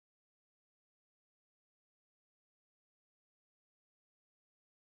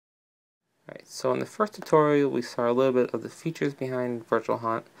Alright, so in the first tutorial we saw a little bit of the features behind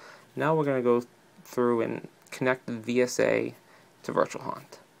VirtualHaunt. Now we're going to go through and connect the VSA to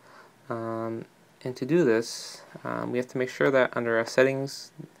VirtualHaunt. And to do this, we have to make sure that under our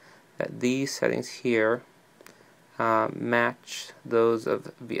settings, that these settings here match those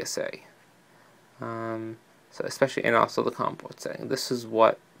of VSA. So especially, and also the COM port setting. This is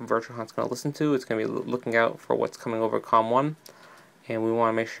what VirtualHaunt's going to listen to. It's going to be looking out for what's coming over COM1, and we want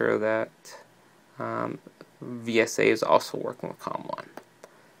to make sure that VSA is also working with COM1.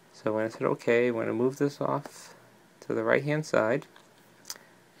 So when I said OK, we're going to move this off to the right hand side,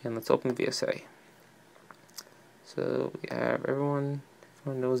 and let's open VSA. So we have everyone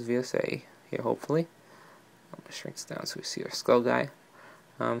knows VSA here, hopefully. I'm going to shrink this down so we see our skull guy.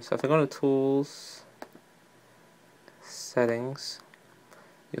 So if I go to Tools, Settings,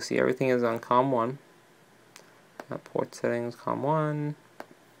 you'll see everything is on COM1. Port settings, COM1.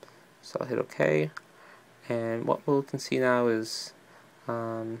 So I'll hit OK. And what we can see now is,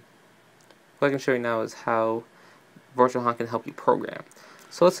 what I can show you now is how VirtualHaunt can help you program.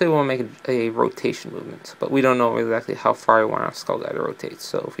 So let's say we want to make a rotation movement, but we don't know exactly how far we want our skull guy to rotate.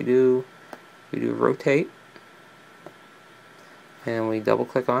 So if we do rotate, and we double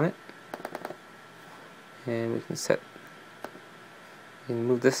click on it, and we can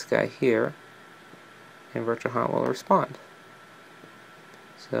move this guy here, and VirtualHaunt will respond.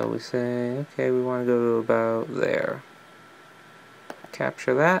 So we say, okay, we want to go to about there.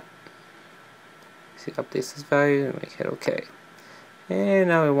 Capture that. See, updates this value, and we hit OK. And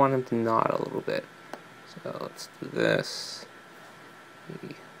now we want him to nod a little bit. So let's do this.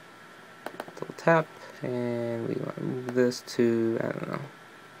 We double tap, and we want to move this to, I don't know.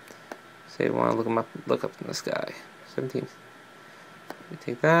 Say we want to look up in the sky. 17. We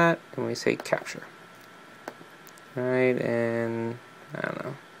take that and we say capture. Alright, and I don't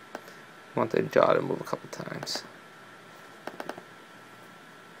know. I want the jaw to move a couple times.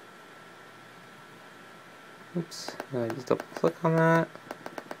 Oops, I just double click on that.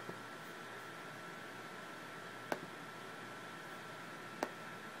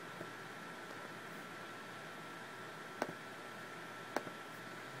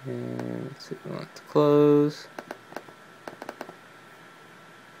 And let's see if we want it to close.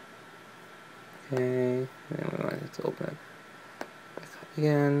 Okay, and we want it to open it back up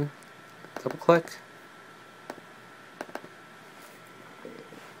again. Double click.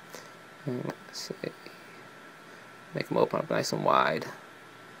 And let's say, make them open up nice and wide.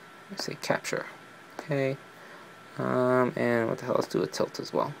 Let's say capture. Okay. And what the hell, let's do a tilt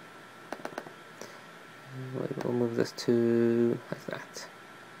as well. And we'll move this to like that.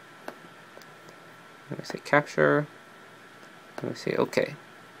 And we say capture. And we say OK.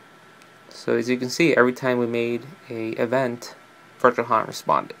 So as you can see, every time we made a event, VirtualHaunt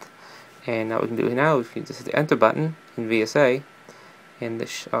responded. And now what we can do now, if you just hit the enter button in VSA, and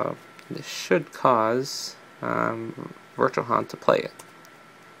this should cause VirtualHaunt to play it.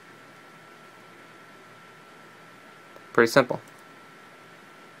 Pretty simple.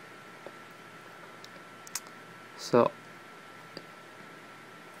 So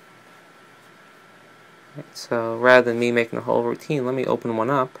rather than me making a whole routine, let me open one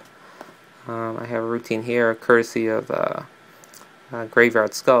up. I have a routine here, courtesy of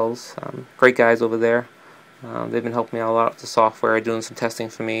Graveyard Skulls. Great guys over there. They've been helping me out a lot with the software, doing some testing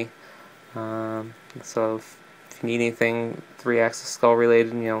for me. So if you need anything 3-axis skull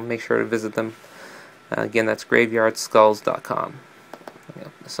related, make sure to visit them. Again, that's graveyardskulls.com. Let me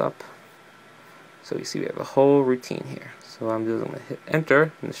open this up. So you see we have a whole routine here. So what I'm going to hit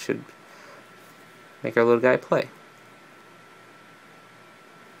enter, and this should make our little guy play.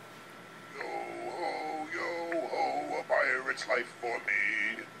 It's life for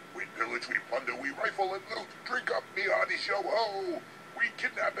me. We pillage, we plunder, we rifle and loot. Drink up me hearties, yo ho. We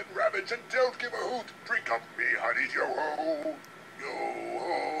kidnap and ravage and don't give a hoot. Drink up me hearties, yo ho. Yo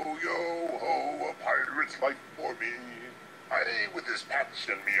ho, a pirate's life for me. Aye, with this patch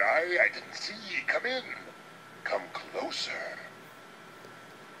in me eye, I didn't see ye come in. Come closer.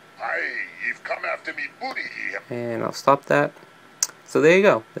 Aye, you've come after me booty. And I'll stop that. So there you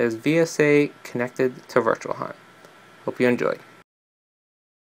go. There's VSA connected to VirtualHaunt. Hope you enjoyed.